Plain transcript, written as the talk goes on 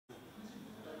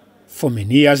For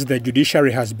many years, the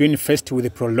judiciary has been faced with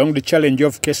the prolonged challenge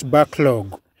of case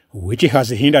backlog, which has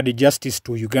hindered justice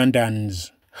to Ugandans.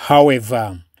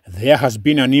 However, there has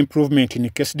been an improvement in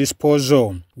case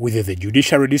disposal, with the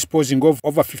judiciary disposing of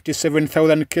over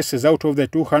 57,000 cases out of the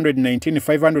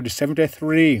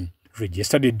 219,573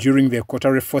 registered during the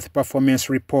quarterly fourth performance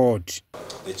report.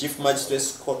 The Chief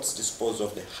Magistrate's Courts disposed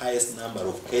of the highest number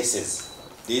of cases.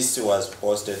 This was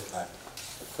posted at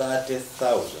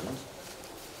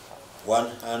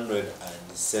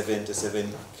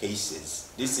 30,177 cases.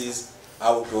 This is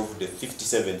out of the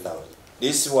 57,000.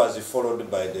 This was followed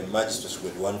by the Magistrates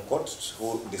Grade 1 Court,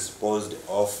 who disposed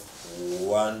of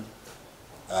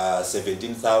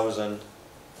 17,000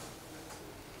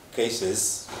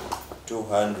 cases,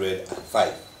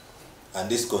 205. And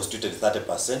this constituted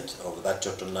 30% of that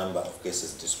total number of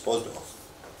cases disposed of.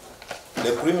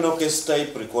 The criminal case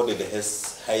type recorded the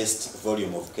highest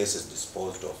volume of cases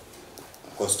disposed of,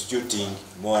 constituting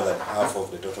more than half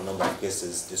of the total number of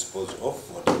cases disposed of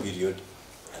for the period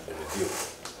under review.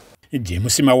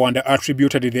 James Mawanda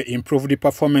attributed the improved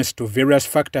performance to various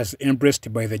factors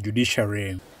embraced by the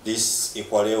judiciary. This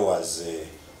equally was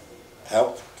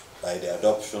helped by the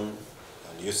adoption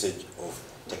and usage of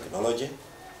technology,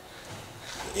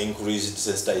 increased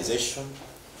sensitization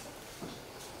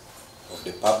of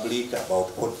the public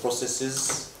about court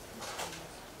processes,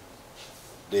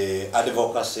 the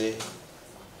advocacy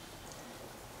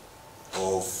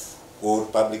of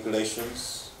good public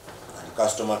relations and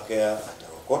customer care at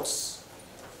our courts,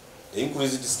 the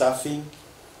increased staffing.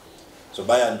 So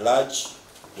by and large,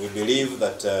 we believe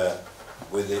that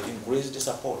with the increased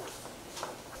support,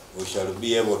 we shall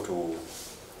be able to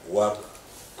work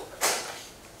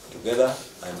together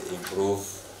and improve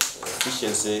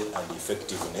efficiency and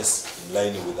effectiveness in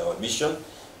line with our mission.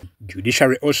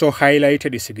 Judiciary also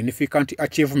highlighted significant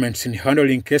achievements in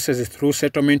handling cases through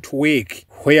Settlement Week,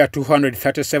 where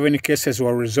 237 cases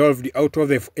were resolved out of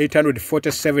the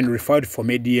 847 referred for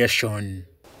mediation.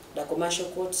 The commercial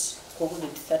courts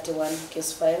concluded 31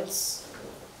 case files,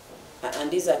 and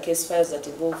these are case files that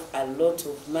involve a lot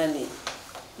of money,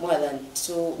 more than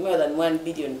 1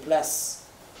 billion plus.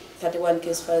 31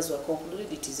 case files were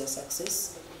concluded. It is a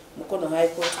success. Mukono High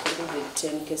Court concluded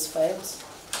 10 case files,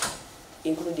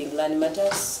 including land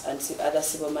matters and other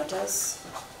civil matters.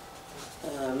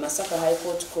 Masaka High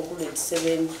Court concluded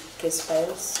 7 case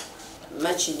files.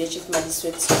 Machinde Chief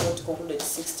Magistrate's Court concluded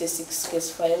 66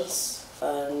 case files,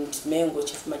 and Mengo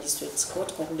Chief Magistrate's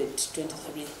Court concluded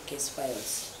 23 case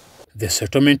files. The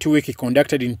Settlement Week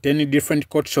conducted in 10 different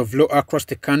courts of law across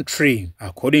the country.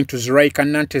 According to Zuraika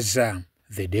Nanteza,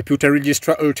 the Deputy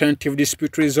Registrar Alternative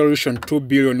Dispute Resolution 2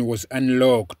 billion was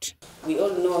unlocked. We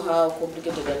all know how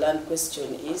complicated a land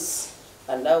question is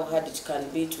and how hard it can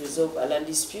be to resolve a land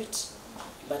dispute.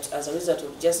 But as a result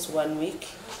of just 1 week,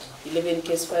 11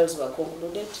 case files were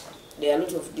concluded. There are a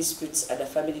lot of disputes at the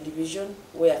family division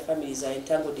where families are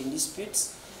entangled in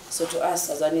disputes. So to us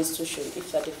as an institution, if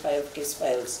 35 case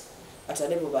files at a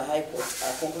level of a high court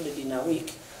are concluded in a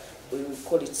week, we will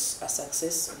call it a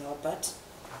success on our part.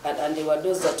 And there were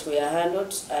those that were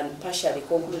handled and partially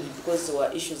concluded because there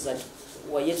were issues that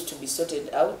were yet to be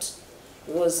sorted out.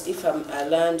 Because if a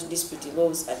land dispute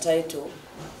involves a title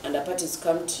and the parties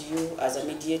come to you as a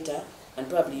mediator, and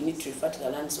probably you need to refer to the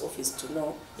lands office to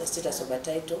know the status of a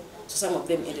title. So some of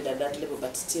them ended at that level,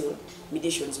 but still,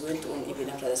 mediations went on even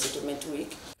after the Settlement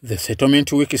Week. The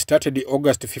Settlement Week started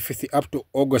August 5th up to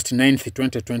August 9th,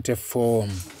 2024.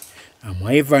 I'm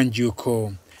Ivan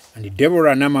Juko and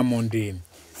Deborah Namamondi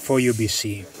for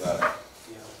UBC.